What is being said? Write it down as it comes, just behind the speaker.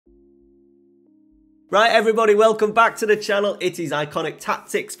Right, everybody, welcome back to the channel. It is Iconic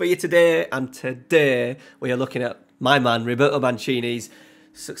Tactics for you today, and today we are looking at my man Roberto Mancini's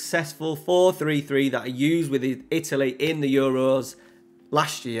successful 4-3-3 that he used with Italy in the Euros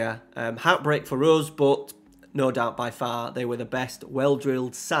last year. Heartbreak for us, but no doubt by far they were the best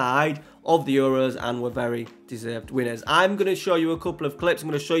well-drilled side of the Euros and were very deserved winners. I'm going to show you a couple of clips. I'm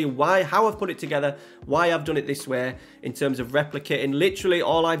going to show you how I've put it together, why I've done it this way in terms of replicating. Literally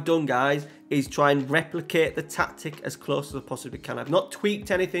all I've done, guys, is try and replicate the tactic as close as I possibly can. I've not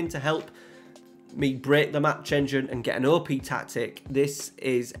tweaked anything to help me break the match engine and get an OP tactic. This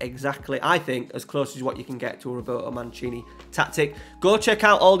is exactly, I think, as close as what you can get to a Roberto Mancini tactic. Go check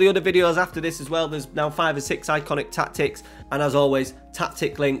out all the other videos after this as well. There's now 5 or 6 iconic tactics, and as always,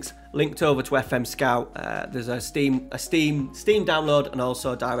 tactic links linked over to FM Scout. There's a Steam download and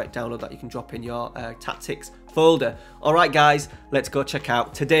also a direct download that you can drop in your tactics folder. All right, guys, let's go check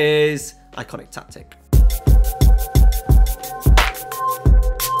out today's iconic tactic.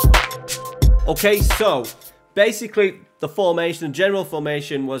 Okay, so basically the formation, the general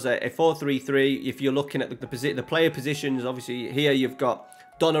formation was a 4-3-3. If you're looking at the player positions, obviously here you've got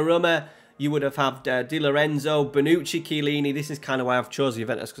Donnarumma, you would have had Di Lorenzo, Bonucci, Chiellini. This is kind of why I've chosen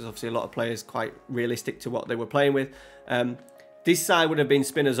Juventus, because obviously a lot of players quite realistic to what they were playing with. This side would have been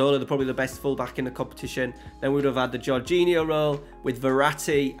Spinazzola, probably the best fullback in the competition. Then we would have had the Jorginho role with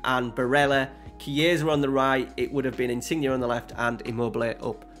Verratti and Barella. Chiesa on the right, it would have been Insigne on the left and Immobile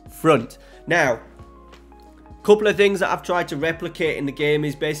up front. Now, a couple of things that I've tried to replicate in the game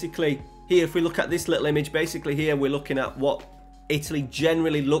is basically here, if we look at this little image, basically here we're looking at what Italy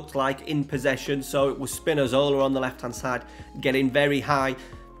generally looked like in possession. So it was Spinazzola on the left hand side getting very high.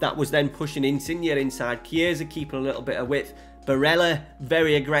 That was then pushing Insigne inside. Chiesa keeping a little bit of width. Barella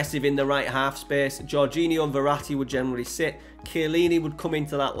very aggressive in the right half space. Jorginho and Verratti would generally sit. Chiellini would come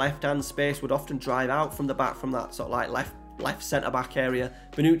into that left hand space, would often drive out from the back from that sort of like left centre-back area,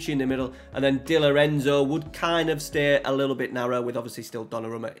 Bonucci in the middle, and then Di Lorenzo would kind of stay a little bit narrow with obviously still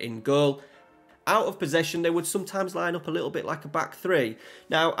Donnarumma in goal. Out of possession, they would sometimes line up a little bit like a back three.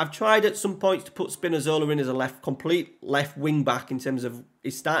 Now, I've tried at some points to put Spinazzola in as a complete left wing back in terms of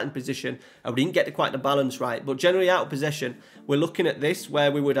his starting position. We didn't get quite the balance right, but generally out of possession, we're looking at this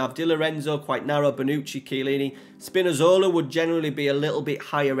where we would have Di Lorenzo quite narrow, Bonucci, Chiellini. Spinazzola would generally be a little bit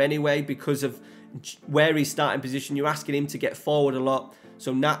higher anyway because of where he's starting position. You're asking him to get forward a lot,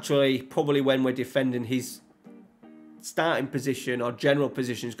 so naturally probably when we're defending, his starting position or general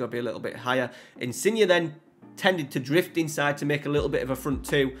position is going to be a little bit higher. Insigne then tended to drift inside to make a little bit of a front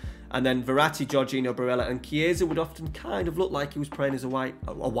two, and then Verratti, Jorginho, Barella and Chiesa would often kind of look like he was playing as a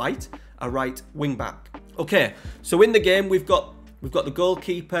right wing back. Okay, so in the game we've got the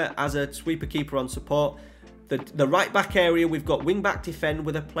goalkeeper as a sweeper keeper on support. The right back area, we've got wing back defend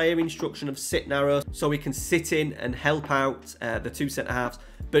with a player instruction of sit narrow, so we can sit in and help out the 2 centre halves.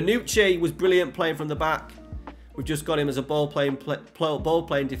 Bonucci was brilliant playing from the back. We've just got him as a ball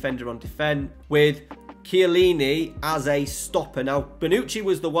playing defender on defend, with Chiellini as a stopper. Now, Bonucci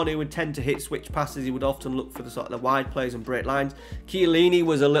was the one who would tend to hit switch passes. He would often look for the sort of the wide plays and break lines. Chiellini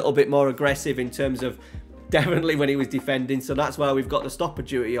was a little bit more aggressive in terms of definitely when he was defending, so that's why we've got the stopper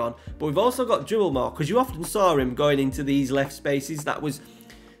duty on. But we've also got dribble more, because you often saw him going into these left spaces. That was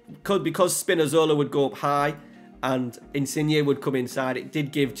because Spinazzola would go up high and Insigne would come inside. It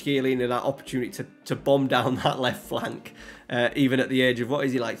did give Chiellini that opportunity to bomb down that left flank, even at the age of, what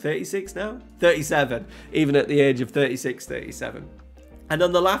is he, like 36 now? 37, even at the age of 36, 37. And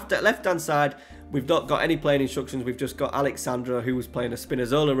on the left-hand side, we've not got any playing instructions. We've just got Alexandro, who was playing a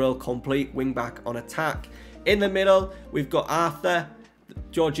Spinazzola role, complete wing-back on attack. In the middle, we've got Arthur,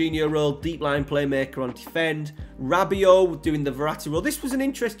 Jorginho role, deep line playmaker on defend. Rabiot doing the Verratti role. This was an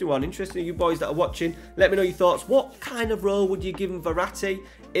interesting one. Interesting, you boys that are watching. Let me know your thoughts. What kind of role would you give him Verratti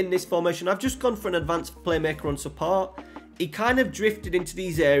in this formation? I've just gone for an advanced playmaker on support. He kind of drifted into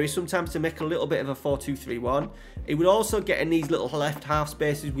these areas, sometimes to make a little bit of a 4-2-3-1. He would also get in these little left half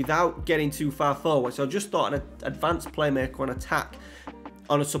spaces without getting too far forward. So I just thought an advanced playmaker on attack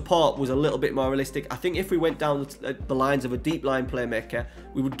on a support was a little bit more realistic. I think if we went down the lines of a deep line playmaker,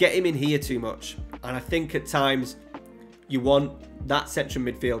 we would get him in here too much. And I think at times you want that central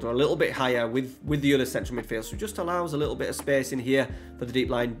midfielder a little bit higher with the other central midfield. So it just allows a little bit of space in here for the deep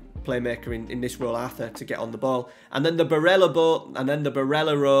line playmaker in this role, Arthur, to get on the ball. And then the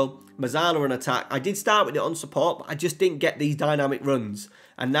Barella role, Mazzala on attack. I did start with it on support, but I just didn't get these dynamic runs.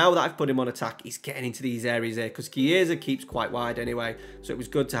 And now that I've put him on attack, he's getting into these areas here, because Chiesa keeps quite wide anyway, so it was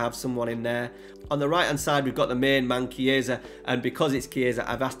good to have someone in there. On the right hand side, we've got the main man, Chiesa, and because it's Chiesa,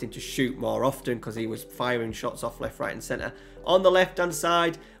 I've asked him to shoot more often, because he was firing shots off left, right and centre. On the left-hand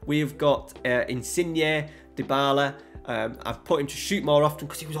side, we've got Insigne, Dybala. I've put him to shoot more often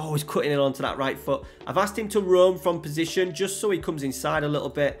because he was always cutting it onto that right foot. I've asked him to roam from position just so he comes inside a little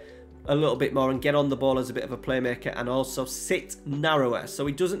bit more and get on the ball as a bit of a playmaker, and also sit narrower so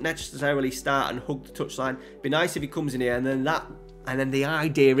he doesn't necessarily start and hug the touchline. Be nice if he comes in here, and then the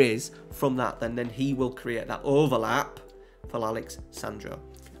idea is from that then he will create that overlap for Alex Sandro.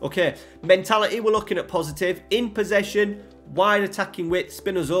 Okay, mentality, we're looking at positive. In possession, wide attacking width,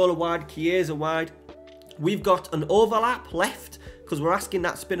 Spinazzola wide, Chiesa wide. We've got an overlap left because we're asking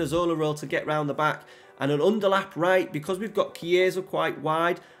that Spinazzola role to get round the back, and an underlap right because we've got Chiesa quite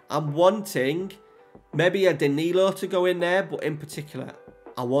wide. I'm wanting maybe a Danilo to go in there, but in particular,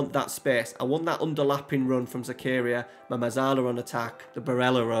 I want that space. I want that underlapping run from Zakaria, my Mazzala on attack, the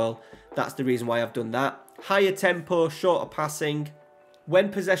Barella role. That's the reason why I've done that. Higher tempo, shorter passing. When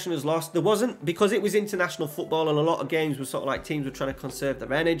possession is lost, there wasn't, because it was international football and a lot of games were sort of like teams were trying to conserve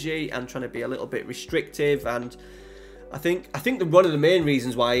their energy and trying to be a little bit restrictive. And I think that one of the main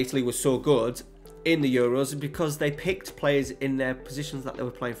reasons why Italy was so good in the Euros is because they picked players in their positions that they were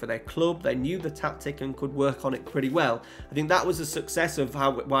playing for their club. They knew the tactic and could work on it pretty well. I think that was a success of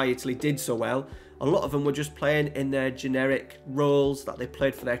why Italy did so well. A lot of them were just playing in their generic roles that they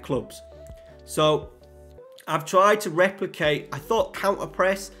played for their clubs. So I've tried to replicate. I thought counter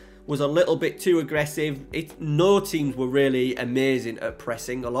press was a little bit too aggressive. No teams were really amazing at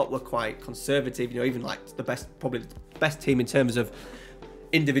pressing. A lot were quite conservative. You know, even like probably the best team in terms of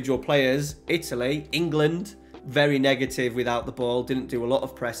individual players, Italy. England, very negative without the ball, didn't do a lot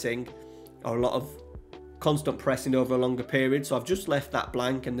of pressing or a lot of constant pressing over a longer period. So I've just left that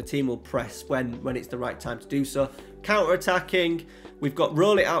blank, and the team will press when it's the right time to do so. Counter-attacking, we've got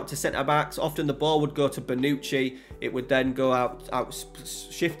roll it out to centre-backs. Often the ball would go to Bonucci. It would then go out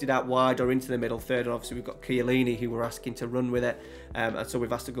shifted out wide or into the middle third. And obviously we've got Chiellini who we're asking to run with it. And so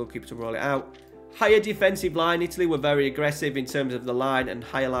we've asked the goalkeeper to roll it out. Higher defensive line. Italy were very aggressive in terms of the line and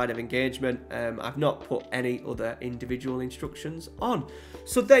higher line of engagement. I've not put any other individual instructions on.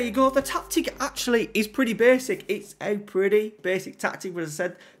 So there you go. The tactic actually is pretty basic. It's a pretty basic tactic. But as I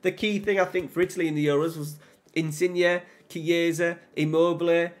said, the key thing I think for Italy in the Euros was Insigne, Chiesa,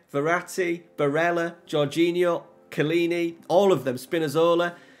 Immobile, Verratti, Barella, Jorginho, Chiellini, all of them,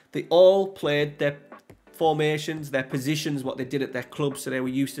 Spinazzola. They all played their formations, their positions, what they did at their club, so they were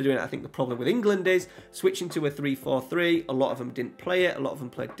used to doing it. I think the problem with England is switching to a 3-4-3. A lot of them didn't play it. A lot of them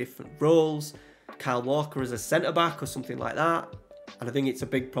played different roles. Kyle Walker as a centre-back or something like that. And I think it's a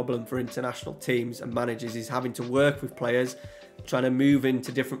big problem for international teams and managers is having to work with players, trying to move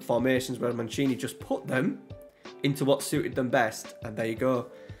into different formations where Mancini just put them into what suited them best. And there you go,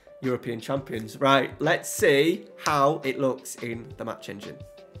 European champions. Right, let's see how it looks in the match engine.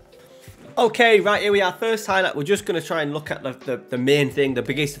 Okay, right, here we are. First highlight, we're just going to try and look at the main thing, the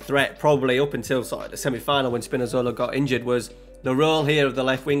biggest threat probably up until sort of the semi-final when Spinazzola got injured was the role here of the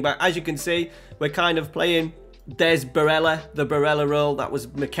left wing back. As you can see, we're kind of playing, there's Barella, the Barella role. That was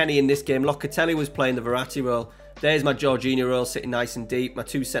McKennie in this game. Locatelli was playing the Verratti role. There's my Jorginho role sitting nice and deep, my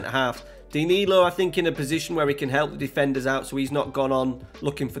two centre-halves. Danilo, I think, in a position where he can help the defenders out, so he's not gone on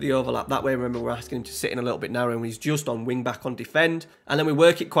looking for the overlap. That way, remember, we're asking him to sit in a little bit narrow, and he's just on wing back on defend. And then we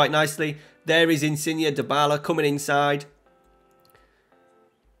work it quite nicely. There is Insigne, Dybala coming inside.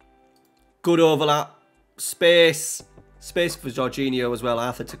 Good overlap. Space for Jorginho as well,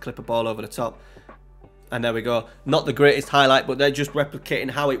 Arthur, to clip a ball over the top. And there we go. Not the greatest highlight, but they're just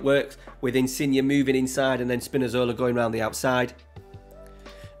replicating how it works with Insigne moving inside and then Spinazzola going around the outside.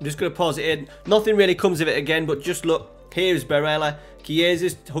 I'm just going to pause it in. Nothing really comes of it again, but just look. Here's Barella.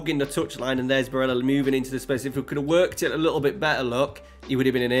 Chiesa's hugging the touchline, and there's Barella moving into the space. If we could have worked it a little bit better, look, he would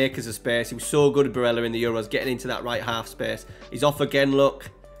have been in acres of space. He was so good at Barella in the Euros, getting into that right half space. He's off again,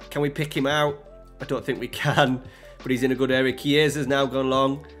 look. Can we pick him out? I don't think we can, but he's in a good area. Chiesa's now gone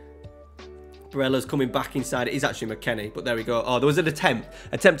long. Barella's coming back inside. It is actually McKennie, but there we go. Oh, there was an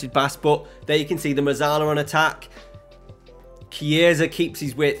attempted pass, but there you can see the Mazzala on attack. Chiesa keeps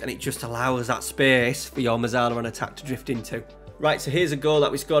his width, and it just allows that space for your Mazzala on attack to drift into. Right, so here's a goal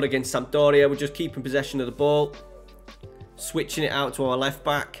that we scored against Sampdoria. We're just keeping possession of the ball. Switching it out to our left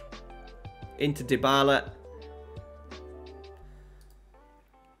back. Into Dybala.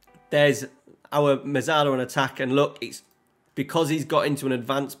 There's our Mazzala on attack, and look, it's because he's got into an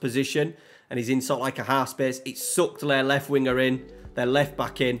advanced position and he's in sort of like a half space, it's sucked their left winger in, their left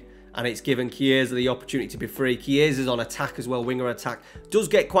back in, and it's given Chiesa the opportunity to be free. Chiesa's on attack as well, winger attack. Does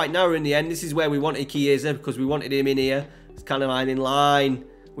get quite narrow in the end. This is where we wanted Chiesa because we wanted him in here. It's kind of like in line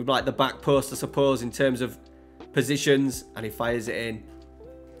with like the back post, I suppose, in terms of positions, and he fires it in.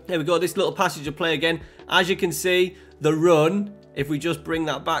 There we go, this little passage of play again. As you can see, The run, if we just bring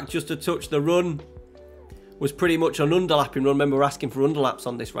that back just a touch, the run was pretty much an underlapping run. Remember, we're asking for underlaps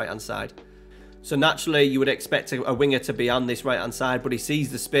on this right-hand side. So naturally, you would expect a winger to be on this right-hand side, but he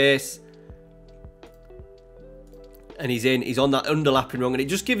sees the space. And he's in. He's on that underlapping run. And it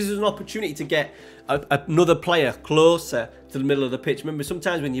just gives us an opportunity to get another player closer to the middle of the pitch. Remember,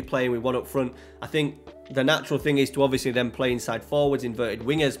 sometimes when you're playing with one up front, I think the natural thing is to obviously then play inside forwards, inverted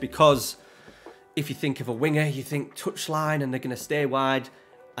wingers, because if you think of a winger, you think touchline and they're going to stay wide.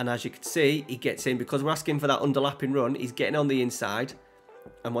 And as you can see, he gets in because we're asking for that underlapping run. He's getting on the inside.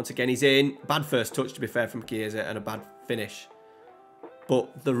 And once again, he's in. Bad first touch, to be fair, from Chiesa, and a bad finish.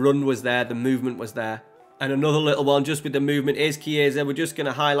 But the run was there. The movement was there. And another little one just with the movement is Chiesa. We're just going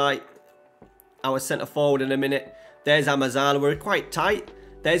to highlight our centre forward in a minute. There's Amazala. We're quite tight.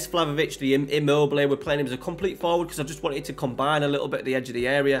 There's Vlahovic, the Immobile. We're playing him as a complete forward because I just wanted to combine a little bit at the edge of the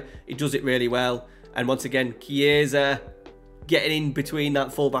area. He does it really well. And once again, Chiesa getting in between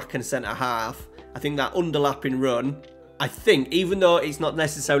that fullback and centre half. I think that underlapping run, I think, even though it's not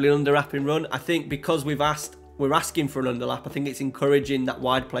necessarily an underlapping run, I think because we're asking for an underlap, I think it's encouraging that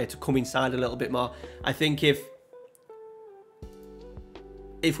wide player to come inside a little bit more. I think if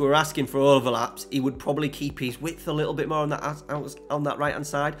we were asking for overlaps, he would probably keep his width a little bit more on that right-hand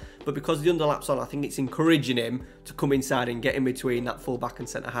side. But because the underlap's on, I think it's encouraging him to come inside and get in between that full-back and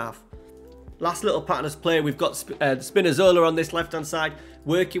centre-half. Last little pattern of play, we've got Spinazzola on this left-hand side,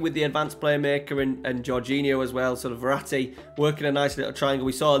 working with the advanced playmaker and Jorginho as well, sort of Verratti, working a nice little triangle.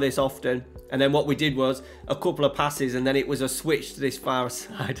 We saw this often. And then what we did was a couple of passes, and then it was a switch to this far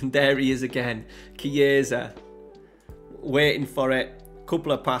side. And there he is again, Chiesa, waiting for it.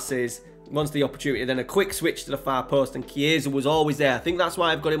 Couple of passes, wants the opportunity, then a quick switch to the far post, and Chiesa was always there. I think that's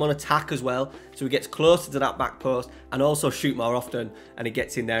why I've got him on attack as well, so he gets closer to that back post and also shoot more often, and he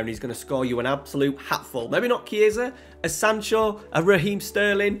gets in there and he's going to score you an absolute hatful. Maybe not Chiesa, a Sancho, a Raheem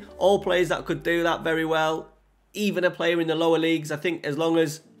Sterling, all players that could do that very well. Even a player in the lower leagues, I think as long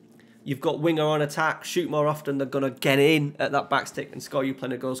as you've got winger on attack, shoot more often, they're going to get in at that back stick and score you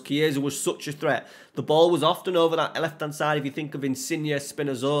plenty of goals. Chiesa was such a threat. The ball was often over that left-hand side. If you think of Insigne,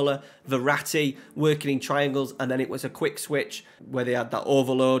 Spinazzola, Verratti working in triangles, and then it was a quick switch where they had that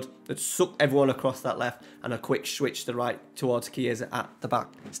overload that sucked everyone across that left, and a quick switch to the right towards Chiesa at the back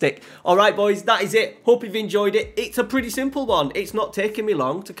stick. All right, boys, that is it. Hope you've enjoyed it. It's a pretty simple one. It's not taking me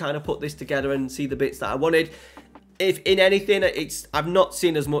long to kind of put this together and see the bits that I wanted. If in anything, I've not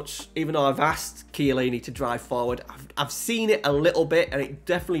seen as much, even though I've asked Chiellini to drive forward. I've seen it a little bit, and it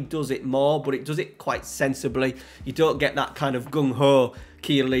definitely does it more, but it does it quite sensibly. You don't get that kind of gung-ho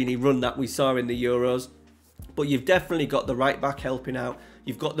Chiellini run that we saw in the Euros. But you've definitely got the right back helping out.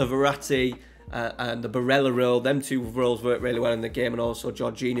 You've got the Verratti and the Barella role. Them two roles work really well in the game, and also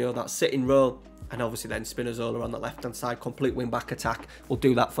Jorginho, that sitting role. And obviously then Spinazzola on the left-hand side, complete wing-back attack. Will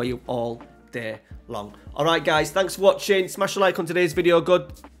do that for you all day long. All right, guys, thanks for watching. Smash a like on today's video.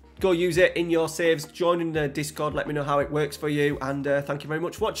 Go use it in your saves. Join in the Discord. Let me know how it works for you. And thank you very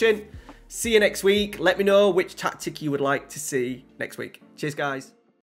much for watching. See you next week. Let me know which tactic you would like to see next week. Cheers, guys.